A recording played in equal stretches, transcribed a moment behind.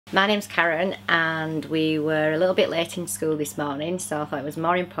My name's Karen and we were a little bit late in school this morning, so I thought it was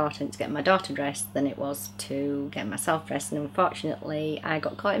more important to get my daughter dressed than it was to get myself dressed, and unfortunately I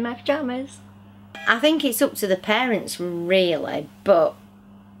got caught in my pyjamas. I think it's up to the parents really, but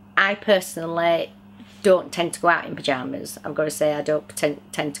I personally don't tend to go out in pyjamas. I've got to say I don't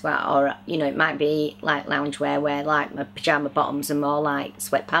tend to go out, or you know, it might be like loungewear where like my pyjama bottoms are more like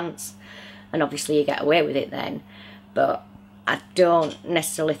sweatpants, and obviously you get away with it then, but I don't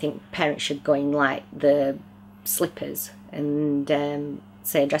necessarily think parents should go in like the slippers and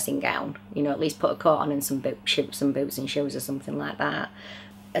say a dressing gown, you know, at least put a coat on and some boots and shoes or something like that.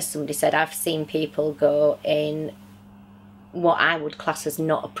 As somebody said, I've seen people go in what I would class as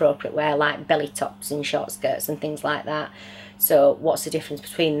not appropriate wear, like belly tops and short skirts and things like that. So what's the difference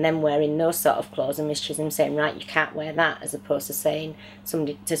between them wearing those sort of clothes and Miss Chisholm saying, right, you can't wear that, as opposed to saying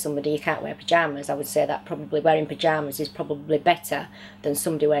to somebody you can't wear pyjamas? I would say that probably wearing pyjamas is probably better than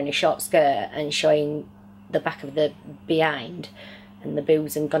somebody wearing a short skirt and showing the back of the behind and the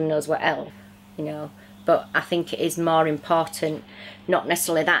boobs and God knows what else, you know. But I think it is more important, not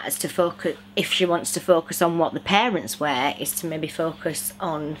necessarily that, as to focus, if she wants to focus on what the parents wear, is to maybe focus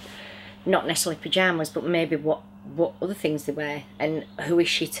on not necessarily pyjamas, but maybe what other things they wear, and who is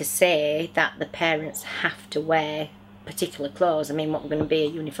she to say that the parents have to wear particular clothes. I mean, what we're going to be, a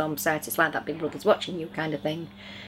uniform society? It's like that Big Brother's watching you kind of thing.